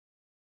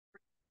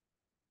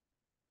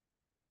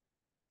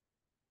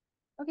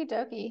Okie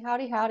dokie,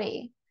 howdy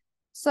howdy.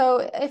 So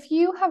if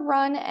you have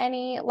run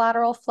any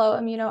lateral flow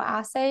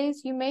immunoassays,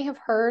 you may have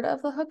heard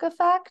of the hook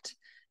effect.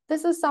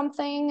 This is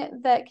something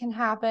that can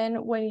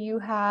happen when you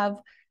have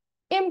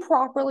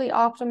improperly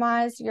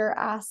optimized your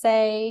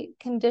assay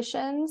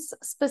conditions,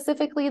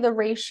 specifically the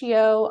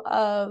ratio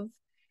of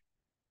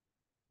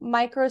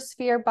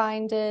microsphere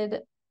binded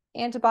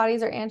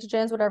antibodies or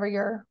antigens, whatever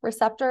your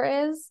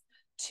receptor is,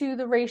 to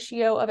the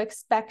ratio of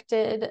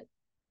expected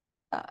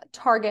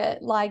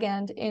target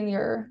ligand in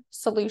your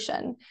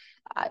solution.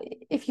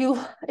 If you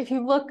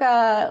look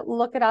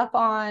it up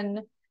on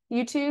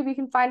YouTube, you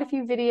can find a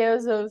few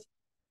videos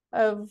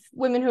of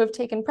women who have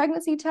taken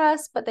pregnancy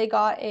tests, but they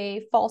got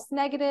a false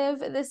negative.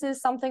 This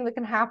is something that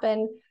can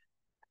happen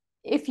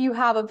if you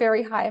have a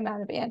very high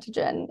amount of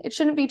antigen. It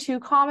shouldn't be too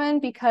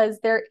common because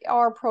there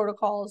are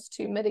protocols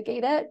to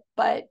mitigate it,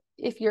 but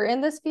if you're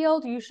in this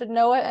field, you should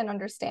know it and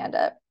understand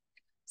it.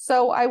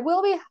 So I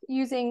will be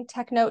using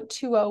TechNote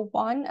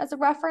 201 as a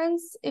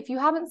reference. If you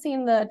haven't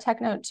seen the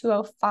TechNote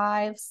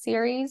 205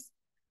 series,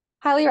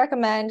 highly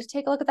recommend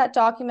take a look at that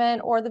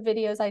document or the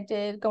videos I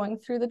did going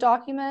through the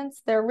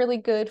documents. They're really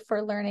good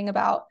for learning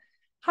about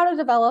how to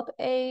develop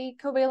a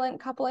covalent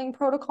coupling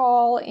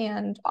protocol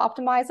and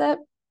optimize it.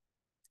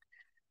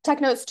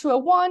 TechNote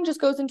 201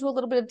 just goes into a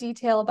little bit of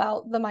detail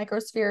about the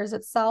microspheres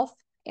itself,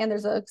 and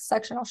there's a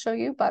section I'll show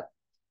you, but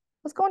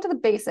let's go into the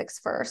basics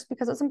first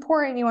because it's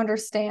important you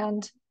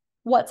understand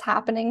what's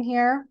happening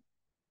here.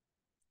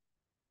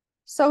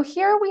 So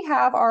here we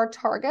have our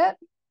target.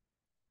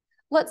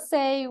 Let's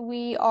say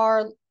we're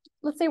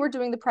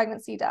doing the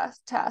pregnancy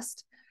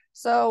test.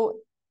 So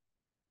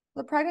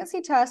the pregnancy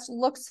test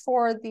looks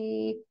for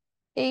the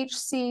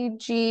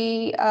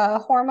HCG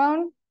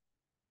hormone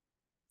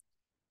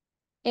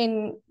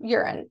in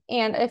urine.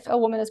 And if a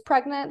woman is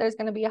pregnant, there's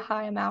going to be a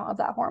high amount of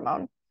that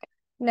hormone.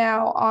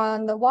 Now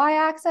on the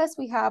y-axis,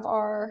 we have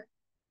our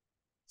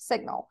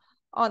signal.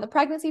 On the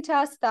pregnancy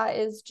test, that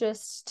is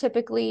just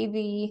typically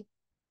the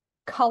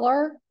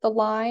color, the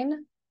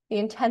line, the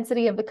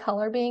intensity of the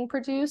color being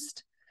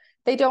produced.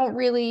 They don't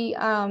really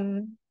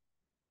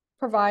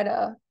provide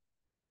a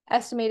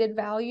estimated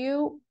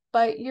value,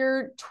 but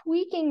you're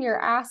tweaking your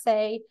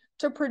assay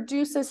to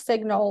produce a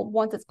signal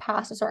once it's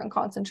past a certain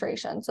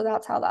concentration. So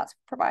that's how that's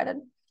provided.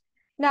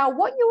 Now,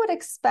 what you would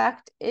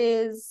expect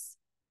is,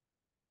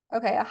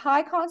 okay, a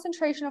high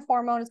concentration of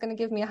hormone is going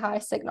to give me a high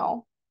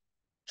signal.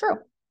 True.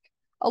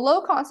 A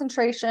low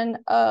concentration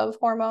of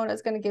hormone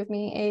is going to give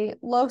me a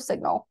low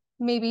signal,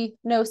 maybe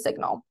no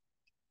signal.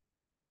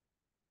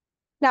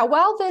 Now,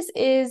 while this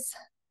is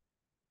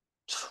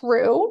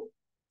true,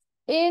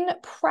 in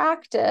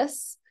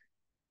practice,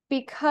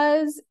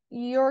 because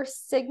your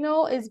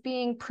signal is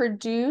being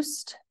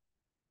produced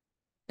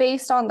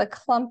based on the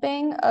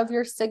clumping of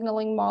your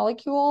signaling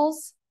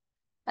molecules,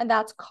 and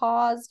that's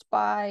caused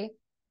by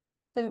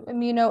the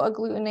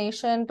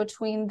immunoagglutination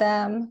between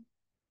them,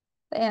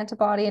 the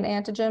antibody and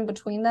antigen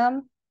between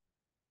them.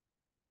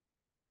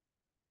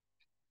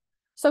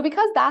 So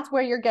because that's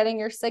where you're getting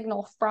your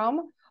signal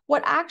from,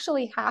 what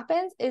actually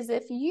happens is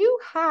if you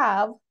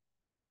have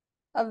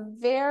a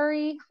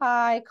very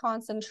high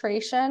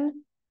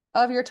concentration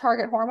of your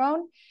target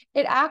hormone,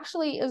 it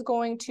actually is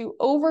going to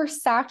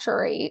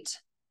oversaturate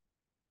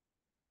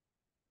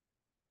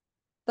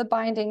the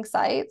binding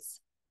sites.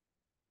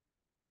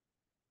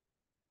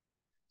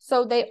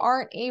 So they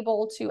aren't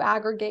able to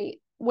aggregate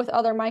with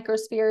other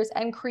microspheres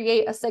and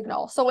create a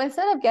signal. So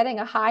instead of getting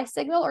a high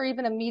signal or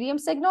even a medium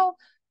signal,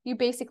 you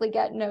basically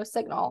get no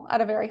signal at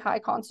a very high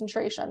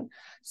concentration.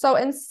 So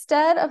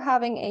instead of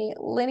having a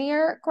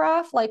linear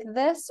graph like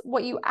this,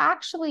 what you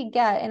actually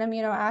get in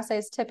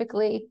immunoassays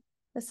typically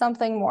is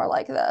something more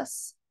like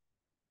this.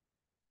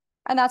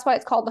 And that's why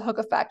it's called the hook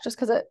effect, just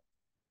because it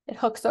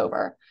hooks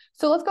over.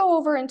 So let's go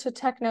over into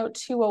TechNote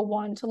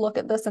 201 to look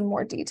at this in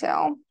more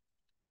detail.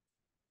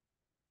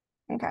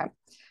 Okay.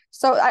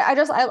 So I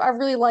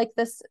really like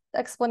this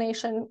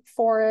explanation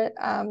for it.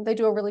 They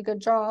do a really good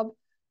job.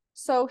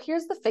 So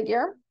here's the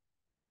figure.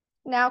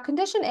 Now,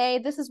 condition A,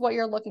 this is what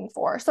you're looking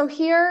for. So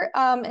here,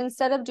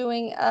 instead of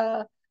doing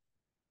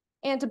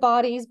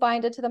antibodies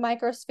binded to the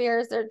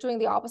microspheres, they're doing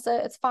the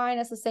opposite. It's fine,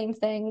 it's the same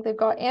thing. They've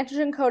got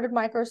antigen-coded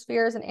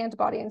microspheres and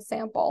antibody and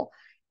sample.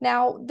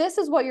 Now, this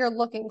is what you're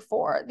looking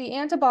for. The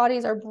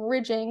antibodies are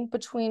bridging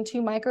between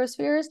two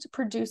microspheres to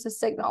produce a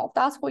signal.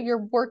 That's what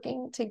you're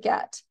working to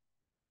get.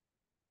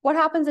 What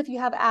happens if you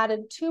have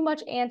added too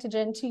much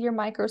antigen to your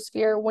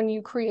microsphere when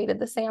you created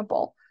the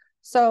sample?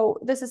 So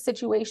this is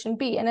situation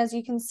B. And as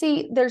you can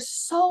see, there's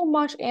so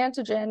much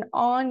antigen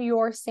on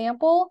your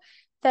sample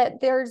that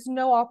there's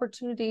no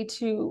opportunity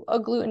to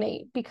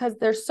agglutinate because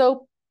they're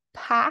so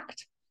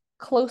packed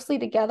closely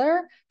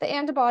together, the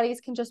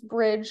antibodies can just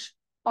bridge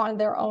on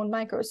their own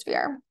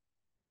microsphere.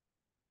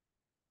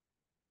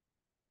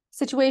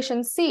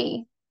 Situation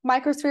C,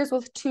 microspheres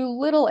with too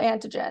little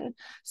antigen.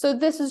 So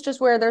this is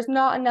just where there's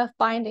not enough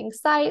binding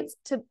sites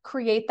to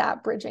create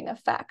that bridging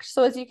effect.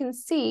 So as you can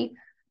see,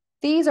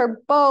 these are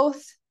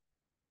both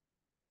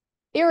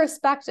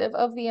irrespective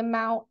of the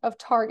amount of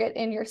target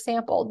in your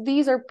sample.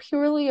 These are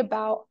purely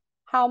about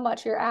how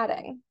much you're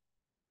adding.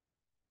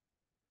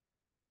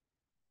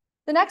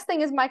 The next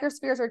thing is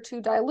microspheres are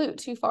too dilute,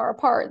 too far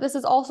apart. This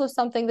is also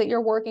something that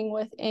you're working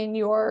with in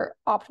your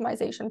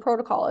optimization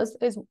protocol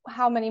is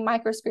how many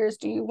microspheres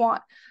do you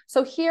want?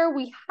 So here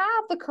we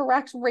have the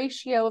correct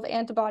ratio of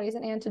antibodies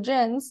and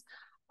antigens,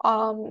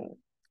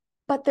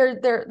 but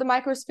the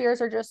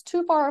microspheres are just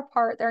too far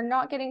apart. They're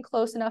not getting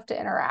close enough to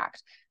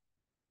interact.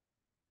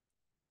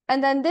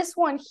 And then this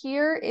one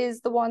here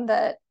is the one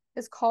that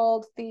is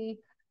called the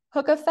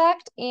hook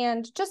effect.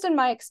 And just in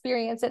my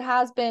experience,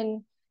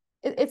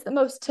 it's the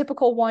most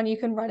typical one you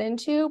can run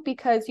into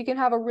because you can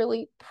have a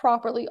really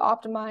properly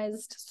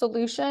optimized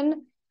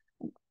solution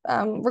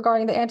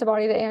regarding the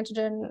antibody to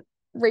antigen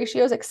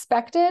ratios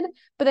expected.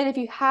 But then if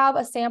you have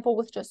a sample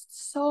with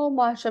just so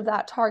much of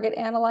that target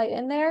analyte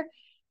in there,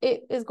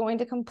 it is going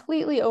to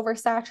completely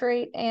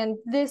oversaturate. And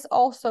this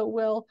also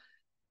will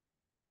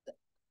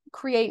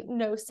create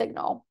no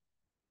signal.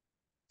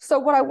 So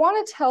what I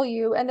want to tell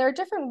you, and there are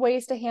different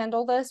ways to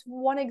handle this.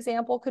 One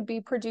example could be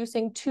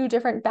producing 2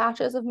 different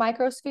batches of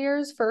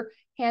microspheres for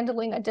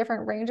handling a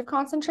different range of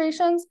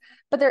concentrations,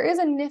 but there is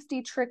a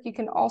nifty trick you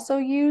can also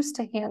use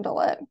to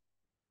handle it.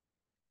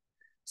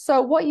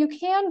 So what you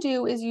can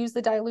do is use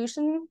the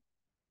dilution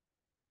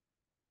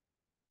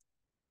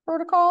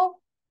protocol.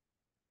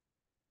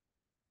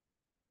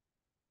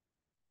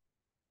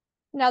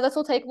 Now this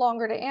will take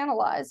longer to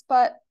analyze,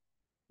 but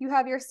you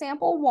have your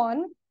sample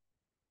 1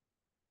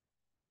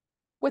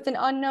 with an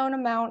unknown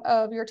amount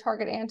of your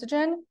target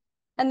antigen,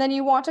 and then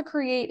you want to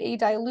create a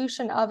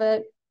dilution of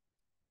it,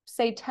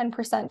 say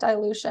 10%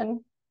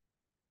 dilution.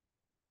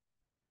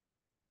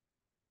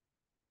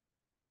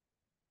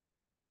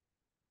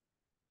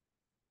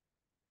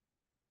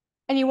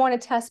 And you want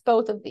to test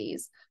both of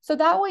these. So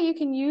that way you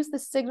can use the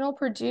signal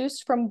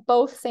produced from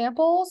both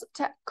samples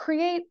to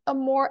create a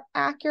more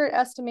accurate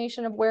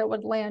estimation of where it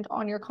would land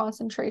on your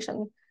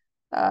concentration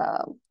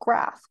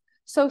graph.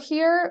 So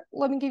here,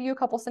 let me give you a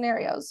couple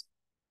scenarios.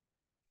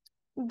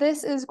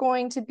 This is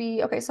going to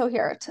be, okay, so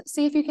here,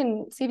 see if you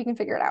can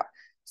figure it out.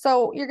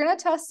 So you're going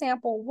to test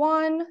sample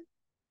 1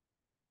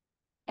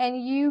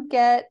 and you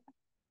get,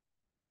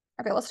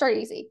 okay, let's start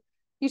easy.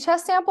 You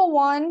test sample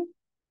 1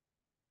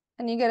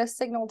 and you get a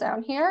signal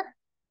down here.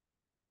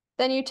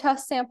 Then you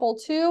test sample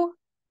 2,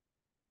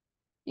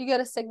 you get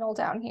a signal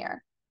down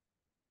here.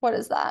 What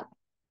is that?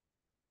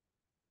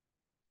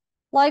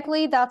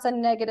 Likely that's a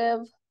negative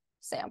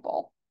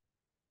sample.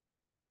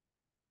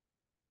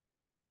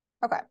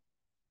 Okay.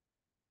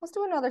 Let's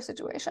do another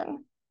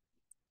situation.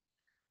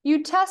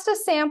 You test a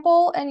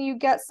sample and you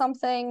get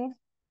something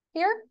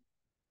here.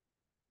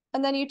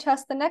 And then you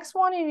test the next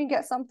one and you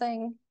get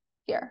something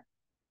here.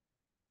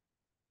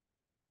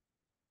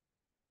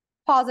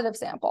 Positive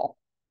sample.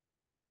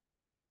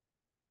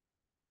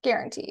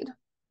 Guaranteed.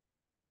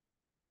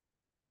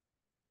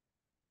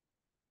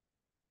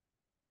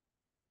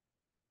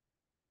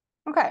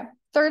 Okay,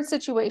 third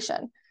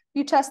situation.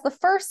 You test the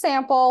first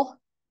sample,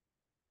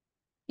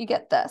 you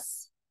get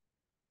this.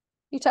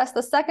 You test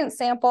the second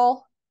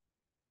sample,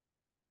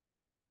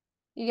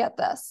 you get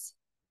this.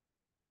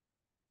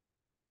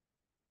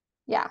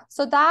 Yeah,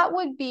 so that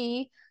would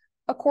be,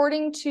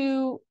 according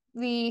to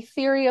the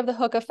theory of the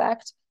hook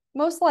effect,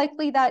 most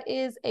likely that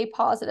is a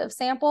positive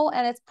sample,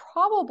 and it's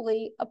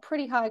probably a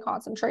pretty high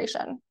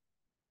concentration.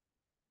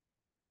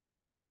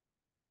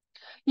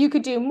 You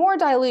could do more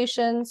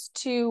dilutions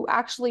to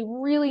actually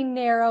really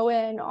narrow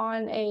in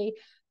on a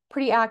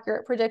pretty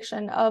accurate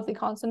prediction of the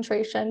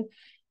concentration,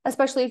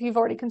 especially if you've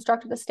already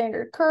constructed a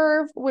standard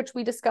curve, which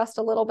we discussed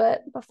a little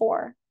bit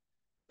before.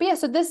 But yeah,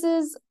 so this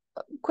is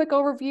a quick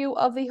overview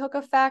of the hook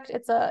effect.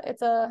 It's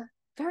a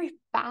very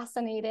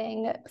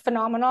fascinating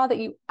phenomena that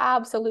you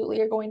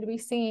absolutely are going to be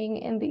seeing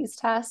in these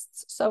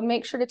tests. So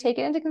make sure to take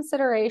it into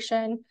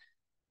consideration.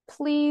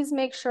 Please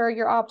make sure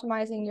you're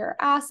optimizing your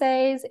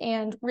assays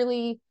and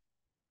really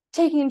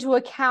taking into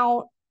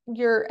account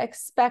your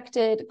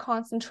expected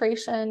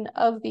concentration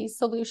of these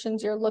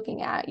solutions you're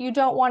looking at. You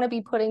don't want to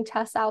be putting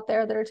tests out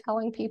there that are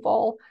telling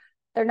people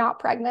they're not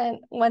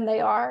pregnant when they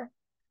are.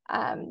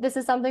 This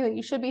is something that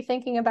you should be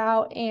thinking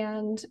about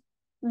and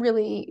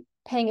really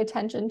paying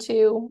attention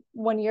to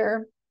when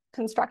you're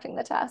constructing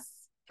the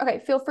tests. Okay,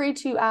 feel free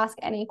to ask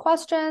any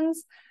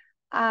questions.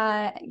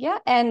 Yeah,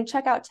 and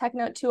check out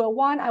TechNote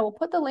 201. I will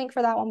put the link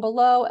for that one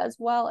below, as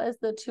well as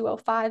the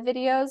 205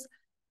 videos.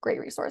 Great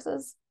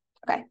resources.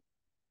 Okay,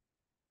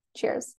 cheers.